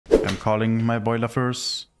I'm calling my boy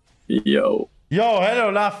Lafers. Yo. Yo, hello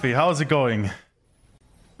Laffy, how's it going?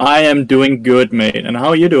 I am doing good, mate. And how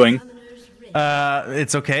are you doing?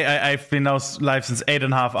 It's okay. I've been now live since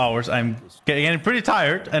 8.5 hours. I'm getting pretty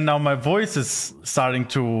tired, and now my voice is starting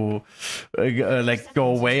to like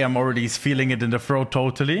go away. I'm already feeling it in the throat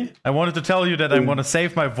totally. I wanted to tell you that I want to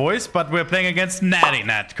save my voice, but we're playing against Natty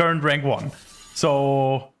Nat, current rank 1.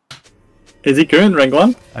 So... Is he current rank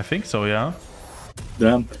 1? I think so, yeah.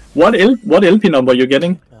 Damn. What LP number are you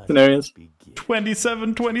getting, Sinerias?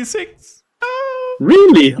 27, 26.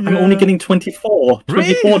 Really? Yeah. I'm only getting 24.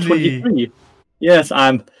 24, Really? 23. Yes,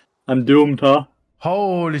 I'm doomed, huh?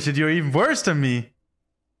 Holy shit, you're even worse than me.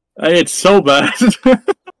 It's so bad.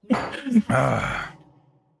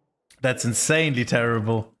 That's insanely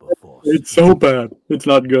terrible. It's so bad. It's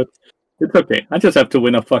not good. It's okay. I just have to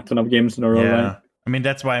win a fuck ton of games in a row, Yeah. right? I mean,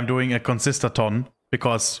 that's why I'm doing a consistathon,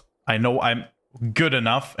 because I know I'm good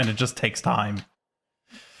enough and it just takes time.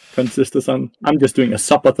 Consistathon. I'm just doing a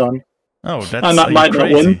subathon. Oh, that's I might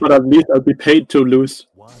not win, but at least I'll be paid to lose.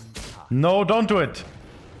 No, don't do it.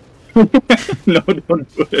 No,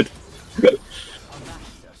 don't do it.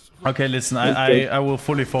 Okay, listen, I will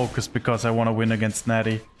fully focus because I want to win against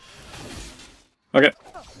Natty. Okay.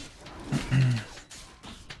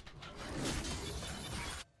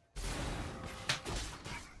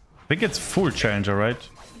 I think it's full challenger, right?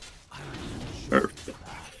 Sure.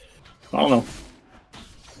 I don't know.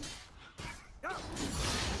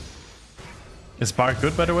 Is Bart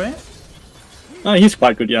good, by the way? He's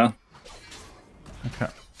quite good, yeah. Okay.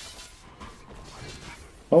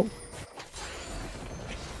 Oh.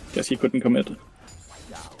 Guess he couldn't commit.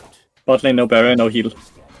 Bot lane, no barrier, no heal.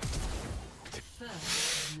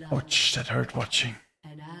 Ouch, that hurt watching.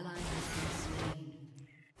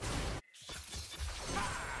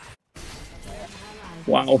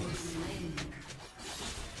 Wow.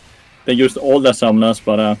 They used all their summoners,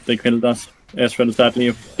 but they killed us. Ezreal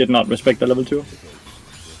sadly did not respect the level 2.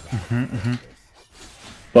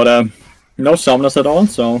 But no summoners at all,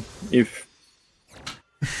 so if...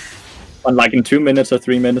 Unlike in 2 minutes or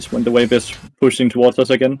 3 minutes when the wave is pushing towards us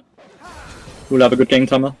again, we'll have a good game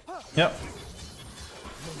timer. Yep.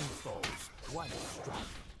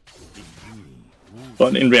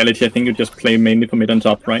 But in reality, I think you just play mainly for mid and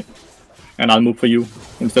top, right? And I'll move for you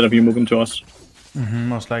instead of you moving to us.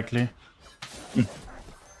 Most likely.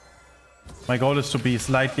 My goal is to be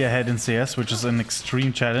slightly ahead in CS, which is an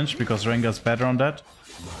extreme challenge because Rengar's better on that.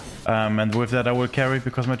 And with that I will carry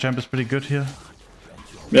because my champ is pretty good here.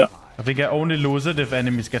 Yeah. I think I only lose it if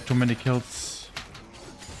enemies get too many kills.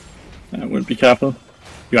 We'll be careful.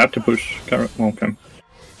 You have to push. Okay.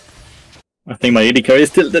 I think my AD carry is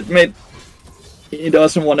still dead, mate. He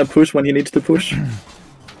doesn't want to push when he needs to push.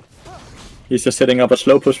 He's just setting up a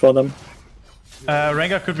slow push for them.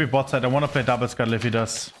 Rengar could be bot side. I want to play double scuttle if he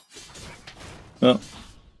does. Yeah.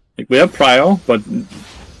 Like, we have Prio, but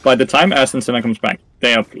by the time Ash and Senna comes back,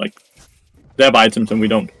 they have items and we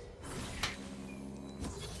don't.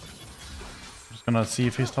 Just gonna see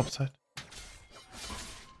if he's top side.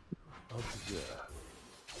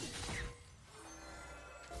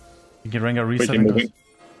 You get Rengar resetting this.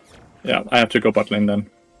 Yeah, I have to go bot lane then.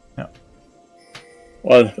 Yeah.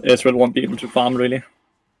 Well, Ezreal won't be able to farm really.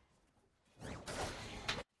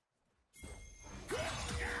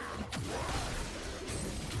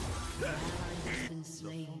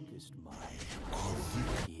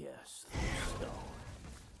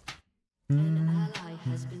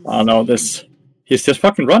 Oh no, he's just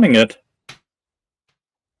fucking running it.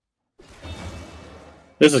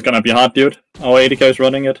 This is gonna be hard, dude. Our ADK is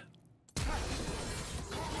running it.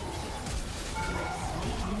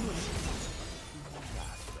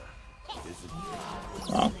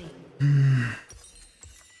 Oh.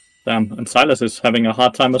 Damn, and Silas is having a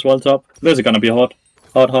hard time as well top. This is gonna be hard.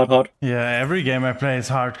 Hard. Yeah, every game I play is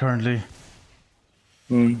hard currently.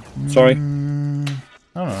 Sorry. I don't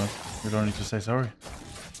know. You don't need to say sorry.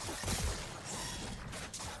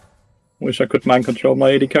 Wish I could mind control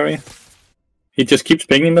my AD carry. He just keeps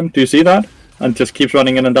pinging them. Do you see that? And just keeps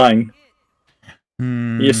running in and dying.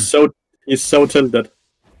 He's so tilted.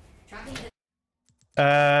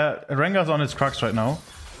 Rengar's on his crux right now.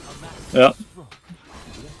 Yeah.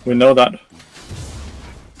 We know that.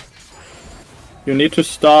 You need to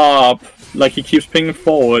stop. Like, he keeps pinging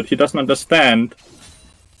forward. He doesn't understand.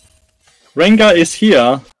 Rengar is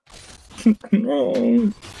here.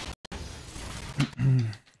 No.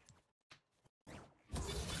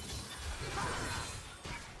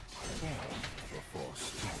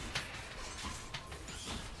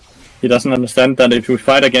 He doesn't understand that if we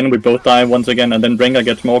fight again, we both die once again, and then Rengar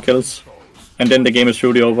gets more kills. And then the game is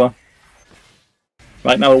truly over.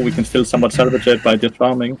 Right now we can still somewhat salvage it by just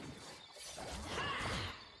farming.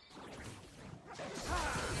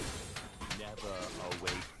 Never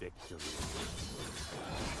await victory.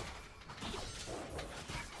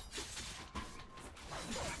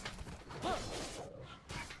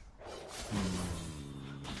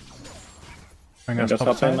 Rengar's Rengar's top top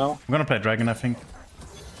lane side. now. I'm gonna play dragon, I think.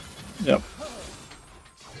 Yep.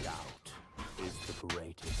 Doubt is the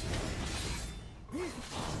greatest.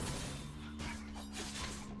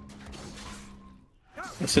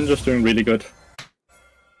 Syndra's doing really good.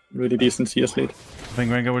 Really decent CS lead. I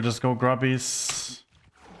think Rengar will just go grubbies.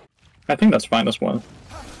 I think that's fine as well.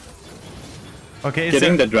 Okay, is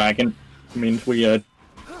Getting there... the dragon means we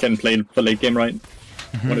can play the late game, right?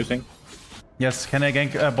 What do you think? Yes, can I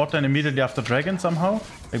gank bot lane immediately after dragon somehow?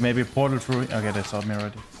 Like maybe portal through... Okay, they saw me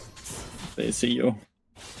already. They see you.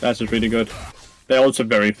 That's just really good. They're also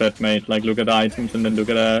very fed, mate. Like, look at the items and then look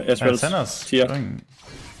at Ezreal's Senna's tier. doing...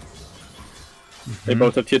 They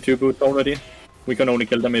both have tier 2 boots already. We can only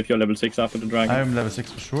kill them if you're level 6 after the dragon. I'm level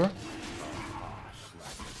 6 for sure.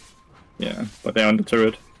 Yeah, but they're on the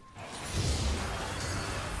turret.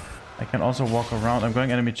 I can also walk around. I'm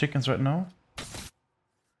going enemy chickens right now.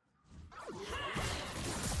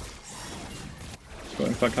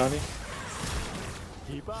 Going for Akali.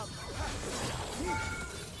 Keep up.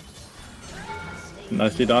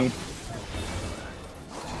 Nicely done.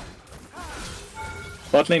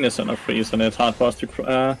 Bot lane is on a freeze and it's hard for us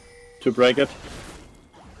to break it.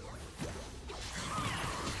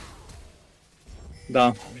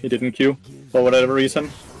 No, he didn't queue for whatever reason.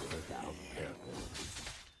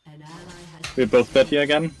 We're both dead here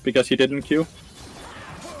again because he didn't queue.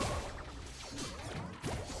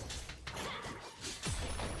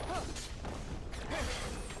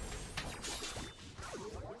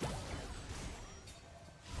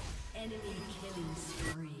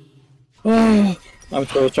 Oh, I'm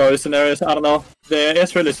so sorry, Sinerias. I don't know. The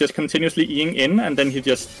Ezreal is just continuously Eing in and then he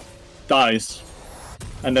just dies.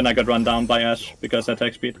 And then I got run down by Ashe because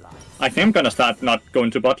attack speed. I think I'm gonna start not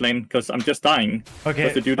going to bot lane because I'm just dying. Okay,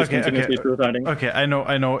 Because the dude is continuously suiciding. Okay, I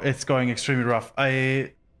know, it's going extremely rough.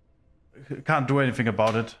 I can't do anything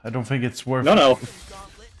about it. I don't think it's worth... No.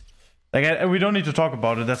 Like, we don't need to talk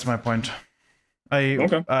about it, that's my point.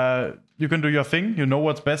 Okay. You can do your thing, you know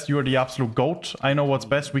what's best, you're the absolute GOAT. I know what's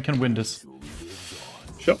best, we can win this.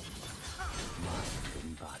 Sure.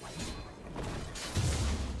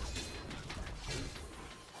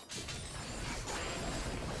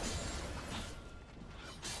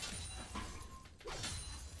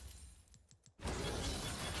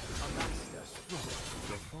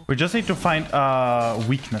 We just need to find a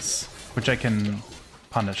weakness, which I can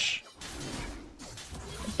punish.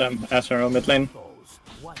 Ashe mid lane.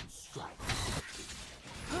 One strike.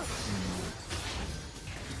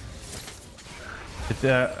 Did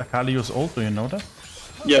Akali use ult, do you know that?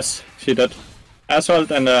 Yes, she did.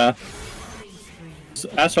 Assault and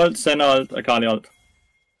Assault, Senna ult, Akali ult.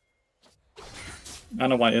 I don't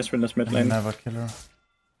know why Ezreal is mid lane. Never kill her.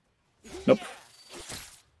 Nope.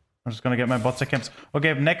 I'm just gonna get my bot side camps.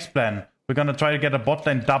 Okay, next plan. We're gonna try to get a bot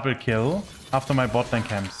lane double kill after my bot lane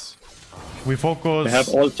camps. We focus... They have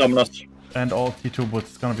all summoners. And all T2 boots.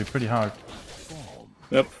 It's gonna be pretty hard.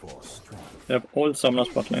 Yep. They have all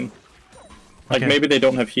summoners bot lane. Like Okay. maybe they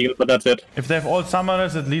don't have heal, but that's it. If they have all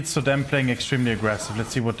summoners, it leads to them playing extremely aggressive.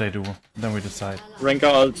 Let's see what they do. Then we decide.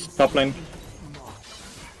 Rengar ult, top lane.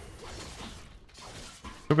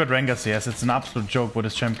 Look at Rengar CS. It's an absolute joke what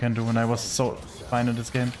this champ can do, and I was so fine in this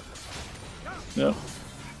game. Yeah.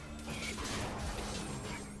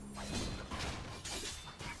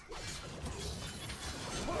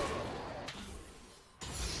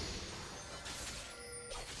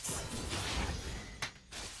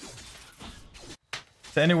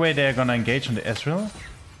 Is there any way they're gonna engage on the Ezreal?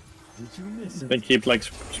 They keep like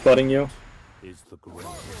spotting you. Is the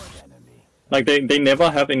greatest enemy. Like they never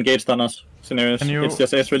have engaged on us scenarios. Can you- It's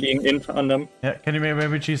just Ezreal being in on them. Yeah, can you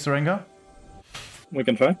maybe cheese the Rengar? We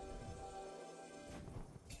can try.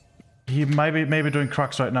 He might be maybe doing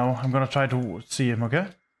Crux right now. I'm gonna try to see him, okay?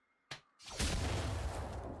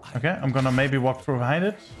 Okay, I'm gonna maybe walk through behind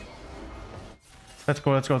it. Let's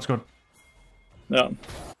go, let's go, let's go. Yeah.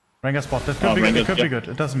 Rengar spot. That could Oh, be good. It Rengar, could be yeah. good.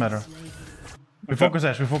 It doesn't matter. We Okay. focus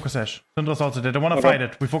Ashe. We focus Ashe. Syndra's also there. They want to Okay. fight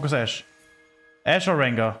it. We focus Ashe. Ashe or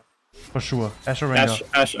Rengar? For sure. Ashe or Rengar.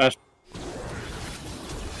 Ashe.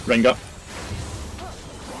 Rengar.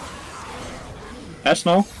 Ashe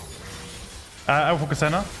now. I focus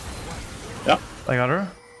Senna. Yeah. I got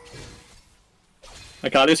her.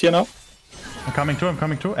 Akali is here now. I'm coming too. I'm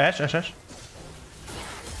coming too. Ashe, Ashe, Ashe.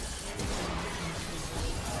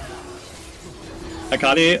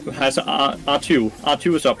 Akali has R2.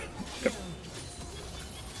 R2 is up. Okay.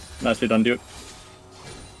 Nicely done, dude.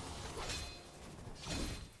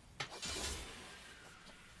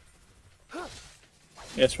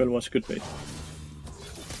 Ezreal was good bait.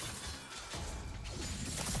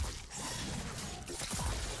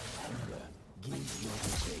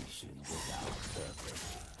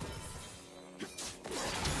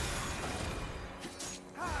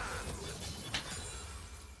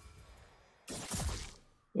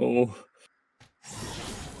 Oh.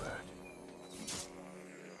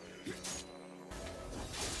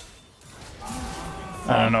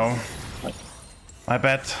 I don't know. My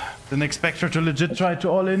bad. Didn't expect her to legit try to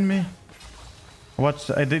all in me. What?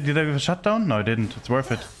 Did I give a shutdown? No, I didn't. It's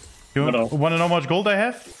worth it. You No. want to know how much gold I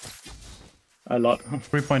have? A lot.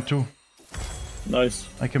 3.2. Nice.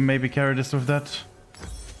 I can maybe carry this with that.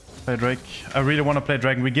 Play Drake. I really want to play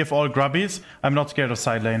Dragon. We give all grubbies. I'm not scared of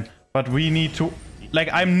side lane. But we need to... Like,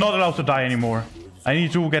 I'm not allowed to die anymore. I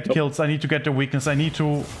need to get kills. I need to get the weakness. I need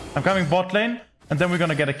to... I'm coming bot lane. And then we're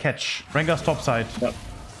gonna get a catch. Rengar's top side. Yep.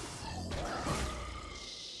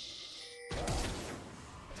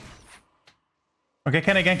 Okay,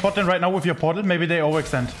 can I gank bot lane right now with your portal? Maybe they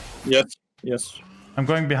overextend. Yes. Yes. I'm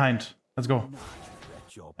going behind. Let's go.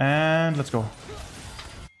 And let's go.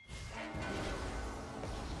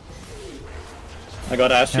 I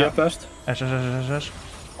got Ash Yeah. here first. Ash, Ash, Ash, Ash, Ash.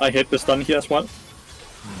 I hit the stun here as well.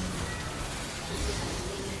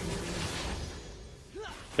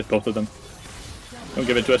 Hit both of them. Don't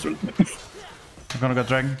give it to Ezreal. I'm gonna go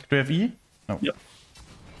Dragon. Do you have E? No. Yep.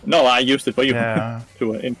 No, I used it for you. Yeah.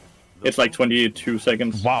 It's like 22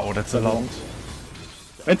 seconds. Wow, that's a lot.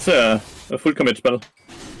 It's a full commit spell.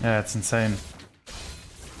 Yeah, it's insane.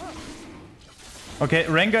 Okay,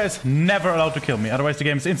 Rengar is never allowed to kill me, otherwise the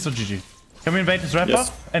game is insta GG. Can we invade this red Yes.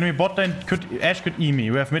 buff? Enemy bot lane could... Ash could E me.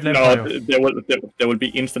 We have mid lane No, bio. there will be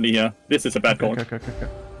instantly here. This is a bad call. Okay.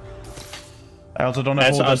 I also don't have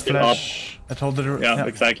Ash hold are as still flash. I told it. Yeah,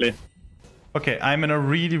 exactly. Okay, I'm in a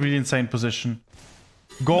really insane position.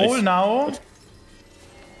 Goal Nice. now.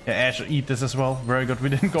 Yeah, Ash eat this as well. Very good. We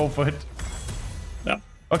didn't go for it. Yeah.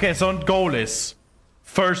 Okay, so goal is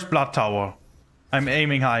first blood tower. I'm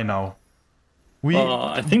aiming high now. We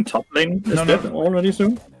I think top lane is No. dead already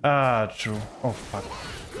soon. true. Oh fuck.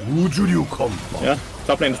 Yeah,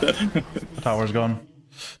 top lane is dead. The tower's gone.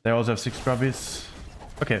 They also have 6 grubbies.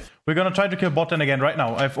 Okay, we're gonna try to kill bot lane again right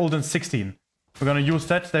now. I have ult in 16. We're gonna use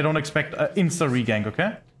that. They don't expect an insta regank,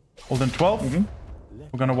 okay? Ult in 12.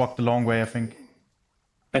 We're gonna walk the long way, I think.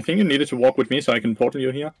 I think you needed to walk with me so I can portal you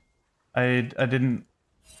here. I didn't.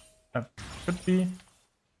 Could be.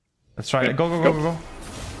 Let's try Okay, it. Go.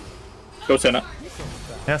 Go Senna.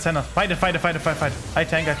 Yeah, Senna. Fight it. I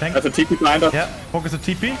tank. That's a TP behind us. Yeah, focus the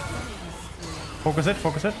TP. Focus it.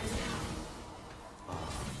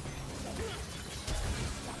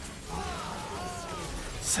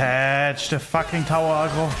 Satch the fucking tower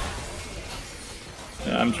aggro.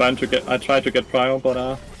 Yeah, I tried to get prior, but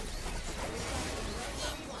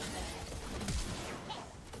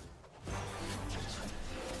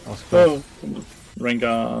That was close.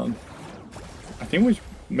 Rengar. I think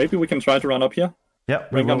maybe we can try to run up here. Yeah,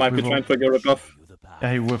 Rengar might be trying to get a buff.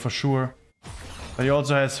 Yeah, he will for sure. But he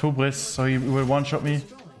also has hubris, so he will one-shot me.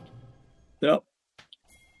 Yeah,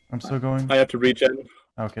 I'm still going. I have to regen.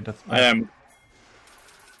 Okay, that's I am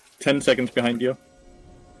 10 seconds behind you.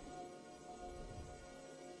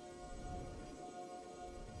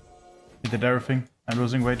 He did everything. I'm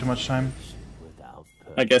losing way too much time.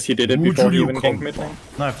 I guess he did it before he even ganked mid lane.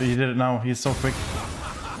 No, if he did it now. He's so quick.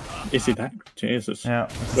 Is he that? Jesus. Yeah.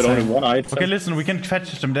 it's With only insane. one item. Okay, listen, we can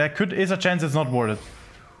fetch them. There is a chance it's not worth it.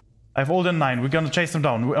 I have ult in 9. We're gonna chase them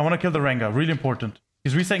down. I want to kill the Rengar. Really important.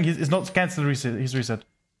 He's resetting. He's not cancelled reset. He's reset.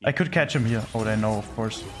 I could catch him here. Oh, they know, of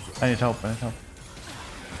course. I need help. I'm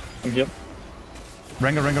here.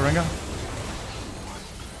 Rengar.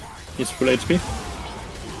 He's full HP.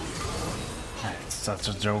 It's such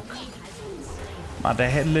a joke. Man, they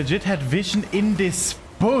had legit had vision in this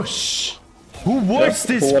bush. Who was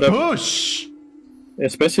Yeah, this whatever. bush?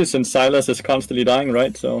 Especially since Silas is constantly dying,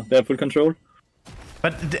 right? So they have full control.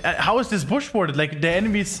 But how is this bush worded? Like, the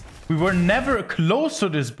enemies... We were never close to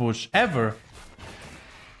this bush, ever.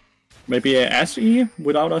 Maybe a Ash E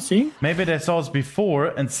without us seeing? Maybe they saw us before,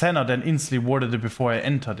 and Senna then instantly worded it before I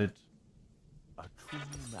entered it.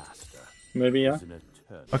 Maybe, yeah.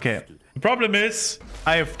 Okay, the problem is,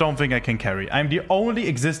 I don't think I can carry. I'm the only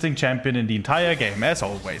existing champion in the entire game, as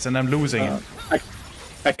always, and I'm losing it.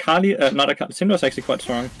 Akali, not Akali, Syndra's actually quite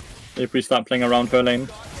strong. If we start playing around her lane.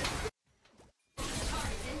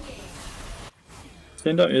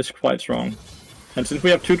 Syndra is quite strong. And since we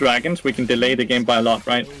have 2 dragons, we can delay the game by a lot,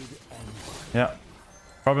 right? Yeah.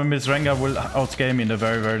 Problem is Rengar will outscale me in the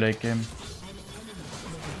very, very late game.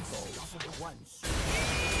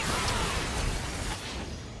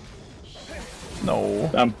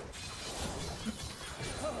 No.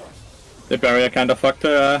 The barrier kind of fucked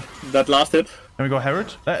that last hit. Can we go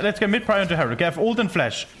Herald? Let's get mid prior into Herald. Okay, I have ult and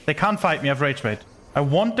flash. They can't fight me, I have rage bait. I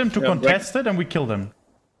want them to contest it and we kill them.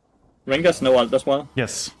 Rengar's no ult as well.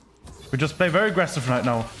 Yes. We just play very aggressive right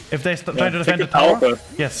now. If they try to defend the tower,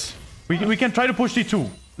 yes. We can try to push D2,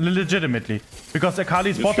 legitimately. Because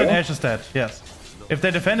Akali's bot and Ashe is dead, yes. If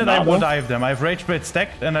they defend it, I will dive them. I have rage bait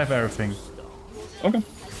stacked and I have everything. Okay.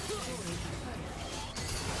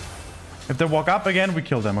 If they walk up again, we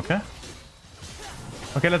kill them, okay?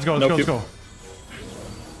 Okay, let's go, let's go.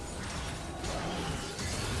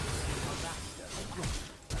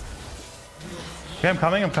 Okay, I'm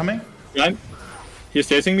coming. Right. He's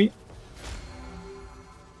chasing me.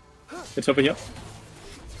 It's over here.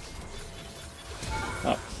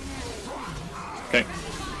 Oh. Okay.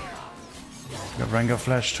 Got Rengar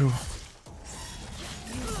flash too.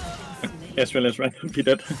 As well as Rengar be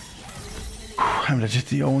dead. I'm legit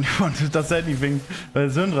the only one who does anything.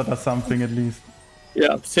 Syndra does something at least.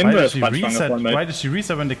 Yeah, Syndra is much stronger for me. Why does she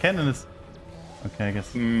reset when the cannon is... Okay, I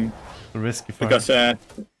guess. Risky for because,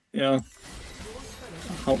 yeah.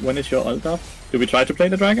 When is your ult up? Do we try to play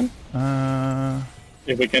the dragon?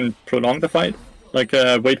 If we can prolong the fight? Like,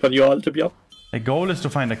 wait for your ult to be up? The goal is to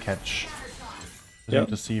find a catch. We need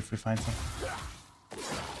to see if we find something.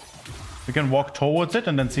 We can walk towards it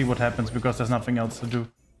and then see what happens, because there's nothing else to do.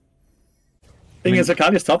 Thing is,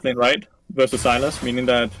 Akali's top lane, right? Versus Sylas, meaning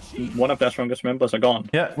that one of their strongest members are gone.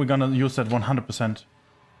 Yeah, we're gonna use that 100%.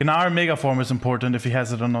 In our mega form is important if he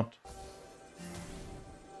has it or not.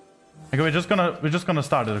 Okay, we're just gonna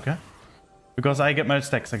start it, okay? Because I get my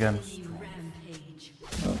stacks again.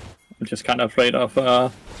 I'm just kind of afraid of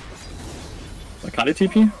Akali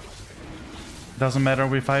TP. Doesn't matter,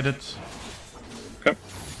 we fight it. Okay.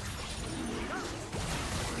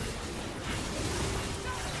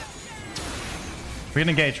 We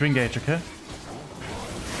engage, okay?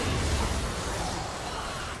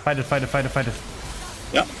 Fight it.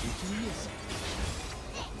 Yeah.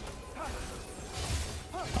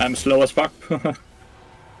 I'm slow as fuck.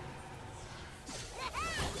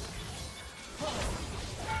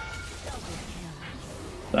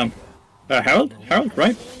 Herald? Herald,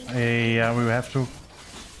 right? Yeah, we have to.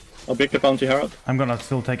 I'll pick the bounty Herald. I'm gonna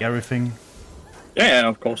still take everything. Yeah,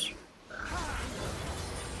 of course.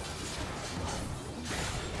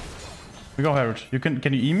 We go Herald.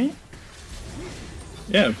 Can you E me?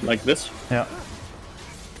 Yeah, like this. Yeah.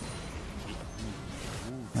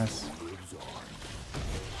 Nice.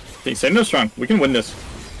 Okay, Sender's strong. We can win this.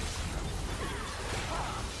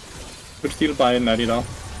 Could steal by 90 though.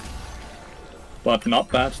 But not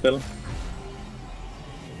bad still.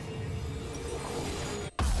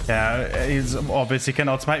 Yeah, he's obviously can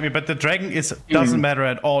outsmite me, but the dragon doesn't matter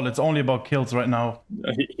at all. It's only about kills right now.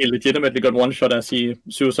 He legitimately got one shot as he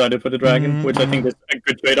suicided for the dragon, which I think is a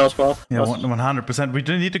good trade as well. Yeah, 100%. We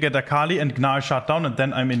do need to get Akali and Gnar shut down, and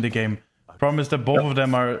then I'm in the game. Problem is that both of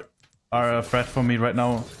them are a threat for me right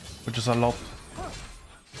now, which is a lot.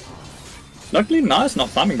 Luckily, Gnar is not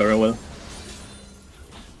farming very well.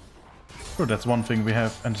 Sure, that's one thing we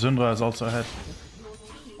have, and Syndra is also ahead.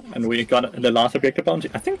 And we got the last objective bounty.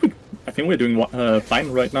 I think we're doing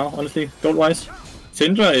fine right now, honestly, gold-wise.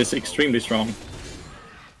 Syndra is extremely strong.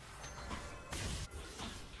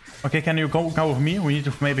 Okay, can you go with me? We need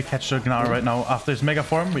to maybe catch the Gnar right now. After his mega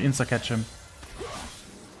form, we insta-catch him.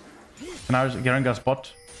 Gnar's Rengar's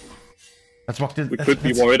bot. Let's walk this. We could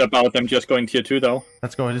be worried about them just going tier 2 though.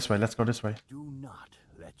 Let's go this way, Do not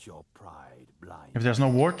let your pride blind. If there's no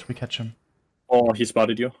ward, we catch him. Oh, he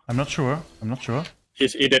spotted you. I'm not sure. He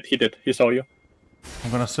did. He saw you.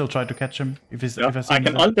 I'm gonna still try to catch him. If I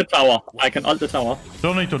can ult the tower.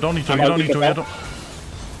 Don't need to. You don't need to.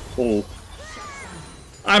 Oh.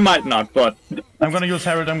 I might not, but... I'm gonna use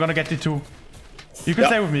Herald. I'm gonna get D2. You can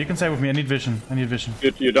stay with me. I need vision.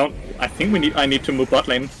 You don't... I think I need to move bot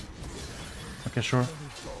lane. Okay, sure.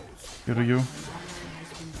 You do you.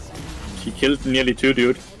 He killed nearly 2,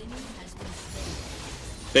 dude.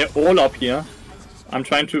 They're all up here. I'm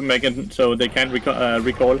trying to make it so they can't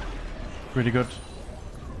recall. Pretty good.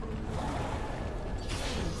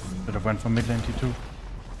 Should have went for mid lane T2.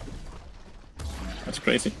 That's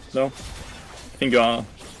crazy. No. I think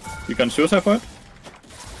you can suicide for it?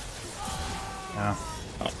 Yeah.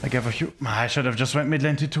 Oh. I gave a few. I should have just went mid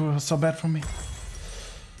lane T2. It was so bad for me.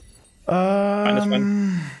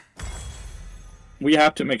 We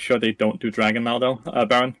have to make sure they don't do dragon now though,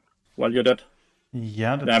 Baron, while you're dead.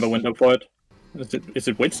 Yeah, They have a window for it. Is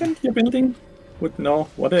it Witsend you're building? No.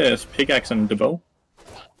 What is pickaxe and the bow?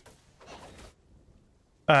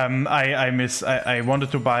 I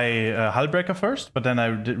wanted to buy Hullbreaker first, but then I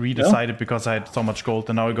redecided because I had so much gold,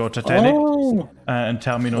 and now I go Titanic and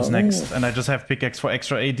Terminus next, and I just have pickaxe for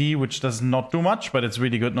extra AD, which does not do much, but it's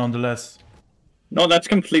really good nonetheless. No, that's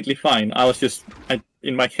completely fine. I was just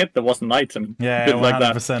in my head there was an item. Yeah, built 100%, like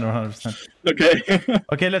that. 100%. Okay.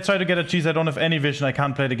 Okay, let's try to get a cheese. I don't have any vision. I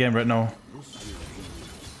can't play the game right now.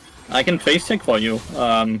 I can face check for you.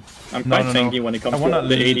 I'm quite tanky when it comes to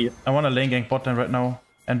the 80. I want to lane gank bot lane right now.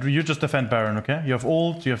 And you just defend Baron, okay? You have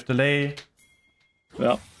ult, you have delay.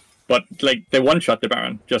 Yeah. But, like, they one-shot the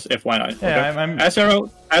Baron, just FYI. Yeah, okay? I'm... Asaro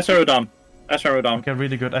down. Asaro down. Okay,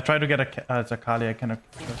 really good. I try to get a... it's a Kali, I cannot...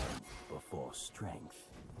 Before strength.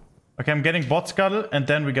 Okay, I'm getting bot scuttle, and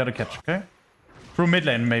then we gotta catch, okay? Through mid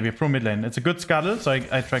lane, maybe. Through mid lane. It's a good scuttle, so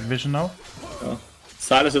I track vision now.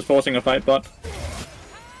 Silas is forcing a fight bot.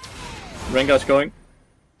 Rengar's going.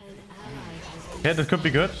 Yeah, that could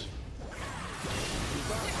be good.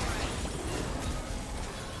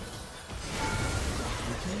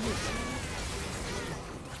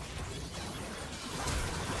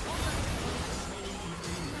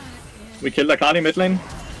 We killed Akali mid lane.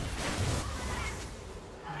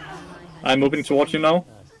 I'm moving towards you now.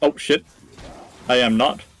 Oh shit. I am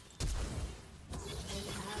not.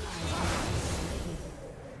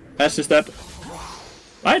 Ash is dead.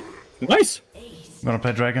 Right, nice. I'm gonna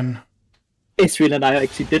play dragon. Israel and I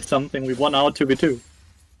actually did something. We won our 2v2.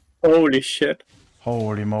 Holy shit.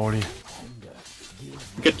 Holy moly.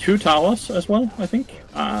 We get 2 towers as well, I think.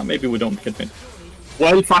 Maybe we don't get mid.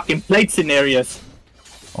 Well fucking played, Sinerias.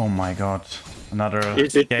 Oh my god. Another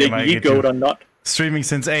Is it game I the get goat to. or not? Streaming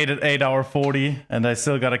since 8 hour 40, and I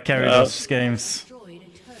still gotta carry those games.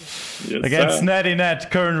 Yes, Against Natty Nat,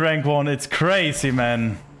 current rank 1, it's crazy,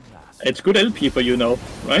 man. It's good LP for you now,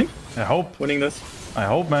 right? I hope. Winning this. I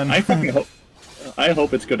hope, man. I fucking hope. I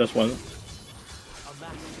hope it's good as well.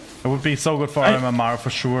 It would be so good for MMR for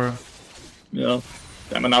sure. Yeah.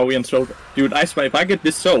 Damn, and now we in soul. Dude, I swear, if I get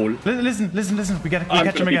this soul... Listen. We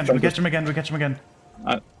catch him again. We catch him again.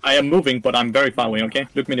 I am moving, but I'm very far away, okay?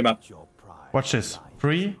 Look minimap. Watch this.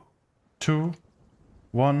 3, 2,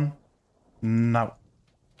 1, now.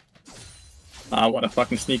 What a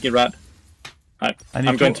fucking sneaky rat.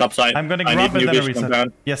 I'm going top side. I'm gonna I grab need and new then vision reset.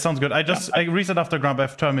 Yeah, sounds good. I reset after grab. I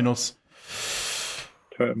have terminals.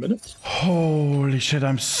 2 minutes. Holy shit,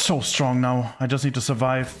 I'm so strong now. I just need to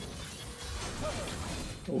survive.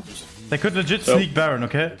 Oops. They could legit sneak Baron,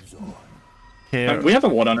 okay? Here. We have a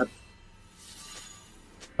ward on it.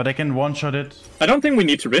 But I can one-shot it. I don't think we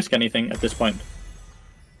need to risk anything at this point.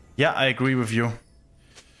 Yeah, I agree with you.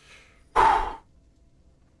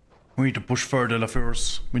 We need to push further,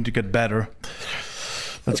 LaFurs. We need to get better.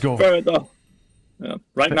 Let's go. Further. Yeah.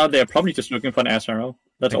 Right now, they're probably just looking for an SRO.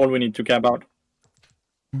 That's all we need to care about.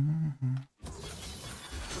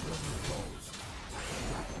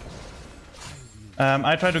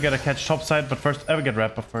 I try to get a catch topside, but first I will get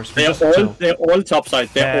Rapper first. They're all topside.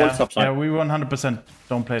 They're all topside. Yeah, we 100%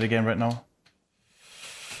 don't play the game right now.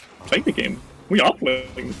 Play the game. We are playing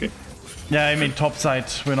the game. Yeah, I mean topside.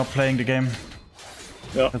 We're not playing the game.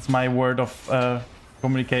 Yeah. That's my word of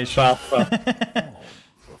communication.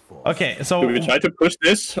 Okay, so do we try to push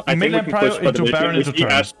this? I think we can push for the mid lane. We see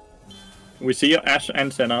Ash. We see Ash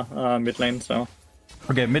and Senna mid lane. So.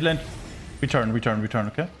 Okay, mid lane. Return.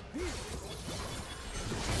 Okay.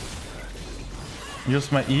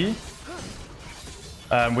 Use my E.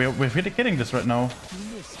 We're really getting this right now.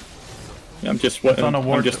 Yeah, I'm just on a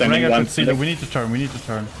ward. I'm just standing one. We need to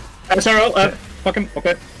turn. SRO, fuck him.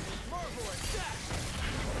 Okay.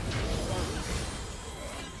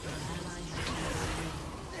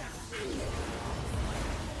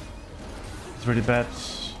 It's really bad.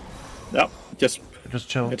 Yeah, just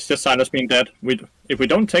chill. It's just Silas being dead. If we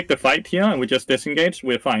don't take the fight here and we just disengage,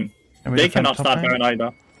 we're fine. They cannot start Baron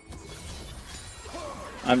either.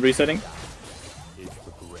 I'm resetting.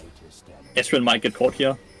 Ezreal might get caught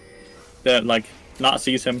here. They're like, Nar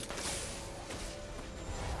sees him.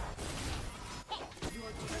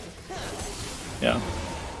 Yeah.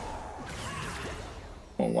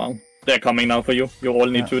 Oh wow. They're coming now for you. You all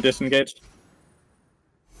need to disengage.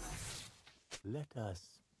 Let us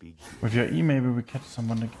begin. With your E, maybe we catch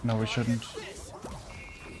someone. No, we shouldn't.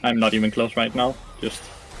 I'm not even close right now. Just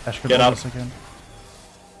Ash get out. Again.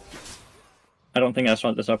 I don't think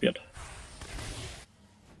Asphalt is up yet.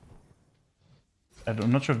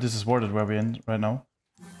 I'm not sure if this is warded where we're in right now.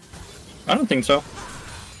 I don't think so.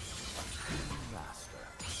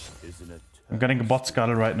 I'm getting a bot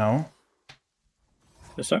scuttle right now.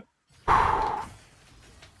 Yes, sir.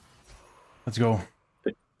 Let's go.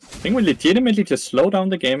 I think we legitimately just slow down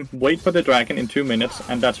the game, wait for the dragon in 2 minutes,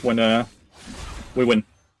 and that's when we win.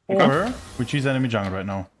 Okay? Or we choose enemy jungle right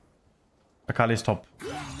now. Akali's top.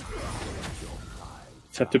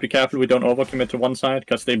 Just have to be careful we don't overcommit to one side,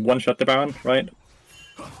 because they one-shot the Baron, right?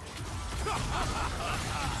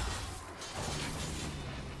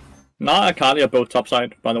 Nah, Akali are both top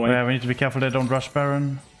side, by the way. Yeah, we need to be careful they don't rush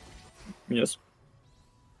Baron. Yes.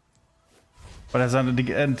 But there's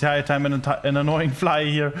the entire time an annoying fly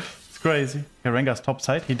here. It's crazy. Okay, Rengar's top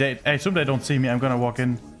side. I assume they don't see me. I'm gonna walk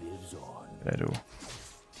in. They do.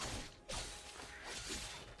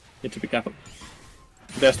 Need to be careful.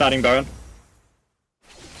 They're starting Baron.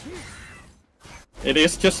 It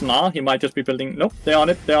is just Gnar. He might just be building. Nope, they're on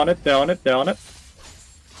it. They're on it. They're on it. They're on it.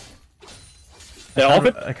 They're off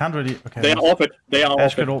it. I can't really. Okay. They are off it. They are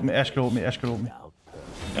Ash off could it. ult me. Ash could ult me. Ash could ult me.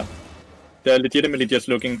 Yeah. They're legitimately just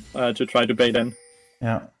looking to try to bait in.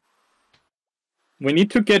 Yeah. We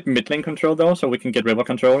need to get mid lane control though, so we can get river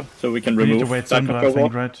control, so we can We remove need to wait that Syndra, I control.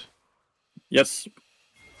 think, right? Yes.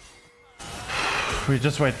 We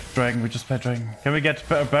just wait Dragon. We just play Dragon. Can we get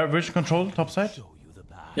vision control top side?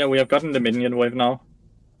 Yeah, we have gotten the minion wave now.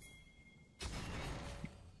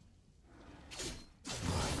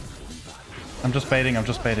 I'm just baiting. I'm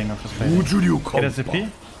just baiting. I'm just baiting. Get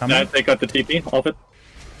SCP. Yeah, they got the TP off it.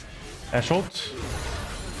 Ash ult.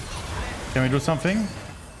 Can we do something?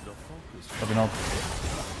 Probably not.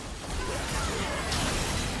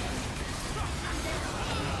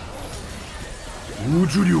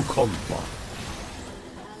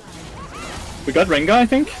 We got Rengar, I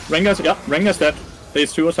think. Rengar's dead. They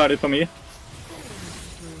suicided for me.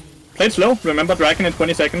 Play it slow. Remember Dragon in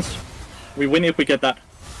 20 seconds. We win if we get that.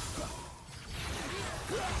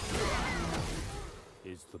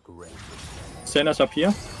 Send us up here.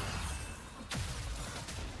 I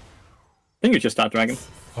think we just start Dragon.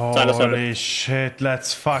 Holy shit,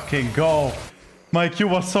 let's fucking go. My Q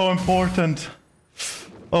was so important.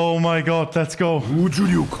 Oh my god, let's go.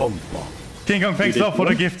 King Kong, thanks a lot for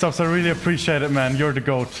the gift subs. I really appreciate it, man. You're the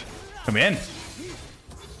goat. Can we end?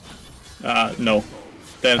 No.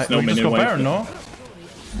 There's no we just minion go wave. Baron, no?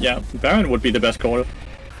 Yeah, Baron would be the best call.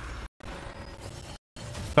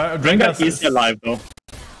 Rengar Rengar is alive though.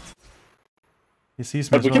 He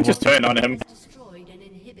sees me. But we can just turn on him.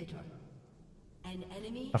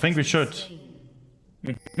 I think we should.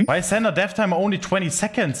 Why is Senna death time only 20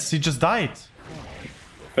 seconds? He just died.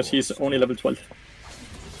 Because he's only level 12.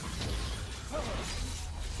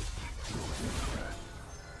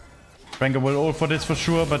 Rengar will ult for this for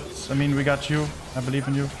sure, but I mean, we got you. I believe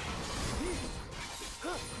in you.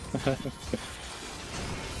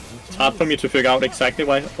 It's hard for me to figure out exactly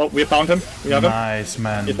why. Oh, we found him. We have him. Nice,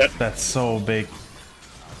 man. That's so big.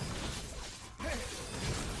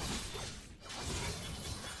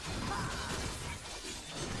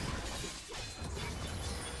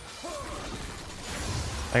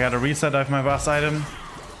 I got a reset. I have my boss item.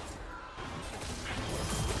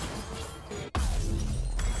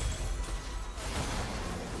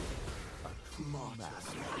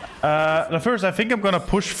 First, I think I'm gonna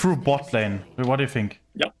push through bot lane. What do you think?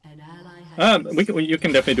 Yeah. You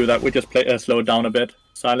can definitely do that. We just play slow it down a bit.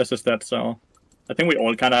 Silas is dead, so I think we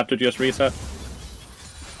all kind of have to just reset.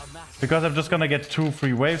 Because I'm just gonna get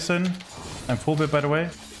 2-3 waves in. I'm full bit, by the way.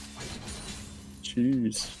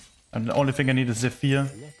 Jeez. And the only thing I need is Zephyr.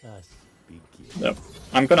 Yep.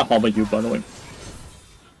 I'm gonna hover you, by the way.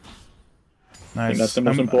 Nice. I think that's the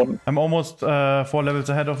most important. I'm almost 4 levels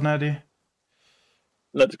ahead of Natty.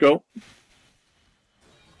 Let's go.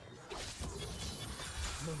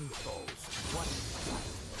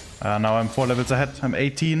 Now I'm 4 levels ahead. I'm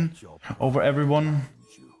 18 over everyone.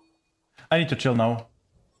 I need to chill now.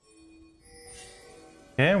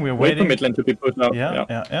 Okay, we're Wait waiting. for mid lane to be pushed out.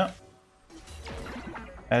 Yeah.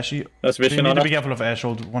 Ashy. There's So you vision need on to us. be careful of Ash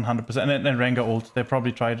ult 100%. And Rengar ult. They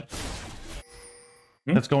probably tried it.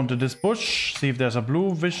 Let's go into this bush. See if there's a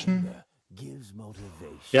blue vision.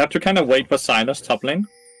 You have to kind of wait for Silas top lane,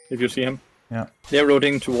 if you see him. Yeah. They're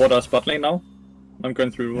rotating toward us bot lane now. I'm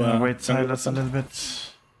going through... wait Silas a little bit.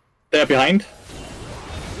 They're behind.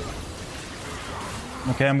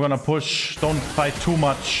 Okay, I'm gonna push. Don't fight too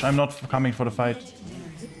much. I'm not coming for the fight.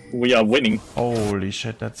 We are winning. Holy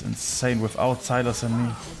shit, that's insane without Silas and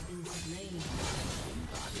me.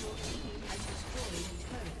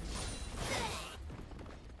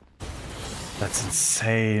 That's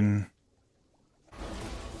insane.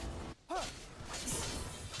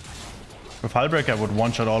 With Hullbreak, I would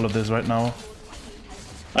one-shot all of this right now.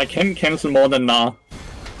 I can cancel more than Gnar.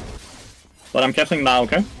 But I'm canceling now,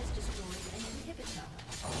 okay?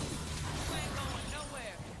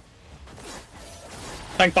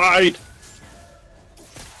 Tank bite!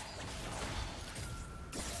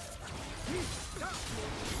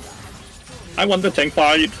 I want the tank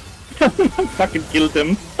fight. Fucking killed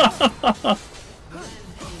him.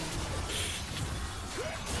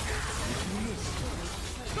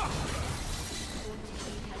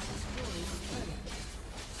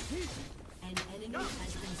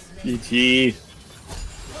 GG.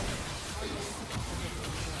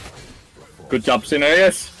 Good job,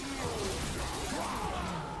 Sinerias.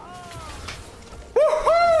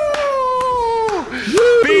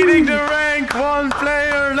 Beating the rank 1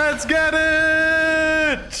 player, let's get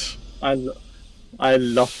it! I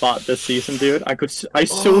love Bart this season, dude. I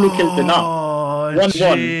solo killed the now. Oh,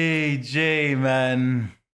 1-1. GG,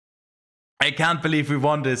 man. I can't believe we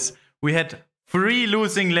won this. We had 3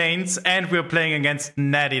 losing lanes and we're playing against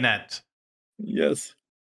Natty Nat. Yes.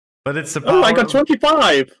 But it's the power, Oh, I got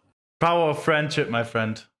 25! power of friendship, my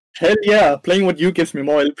friend. Hell yeah, playing with you gives me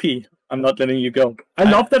more LP. I'm not letting you go. I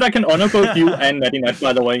love that I can honor both you and Natty Nat,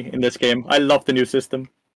 by the way, in this game. I love the new system.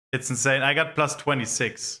 It's insane. I got plus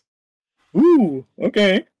 26. Ooh,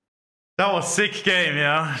 okay. That was a sick game,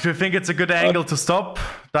 yeah. Do you think it's a good angle to stop?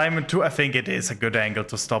 Diamond 2, I think it is a good angle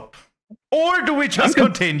to stop. Or do we just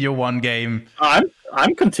continue one game?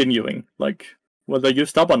 I'm continuing. Like, whether you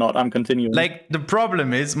stop or not, I'm continuing. Like, the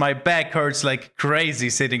problem is my back hurts like crazy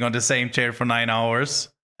sitting on the same chair for 9 hours.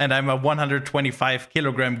 And I'm a 125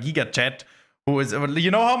 kilogram giga chat who is, you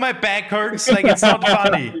know how my back hurts? Like, it's not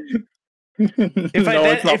funny.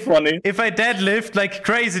 It's not funny. If I deadlift like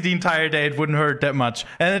crazy the entire day, it wouldn't hurt that much.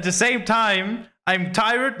 And at the same time, I'm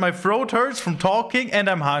tired, my throat hurts from talking, and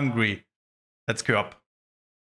I'm hungry. Let's go up.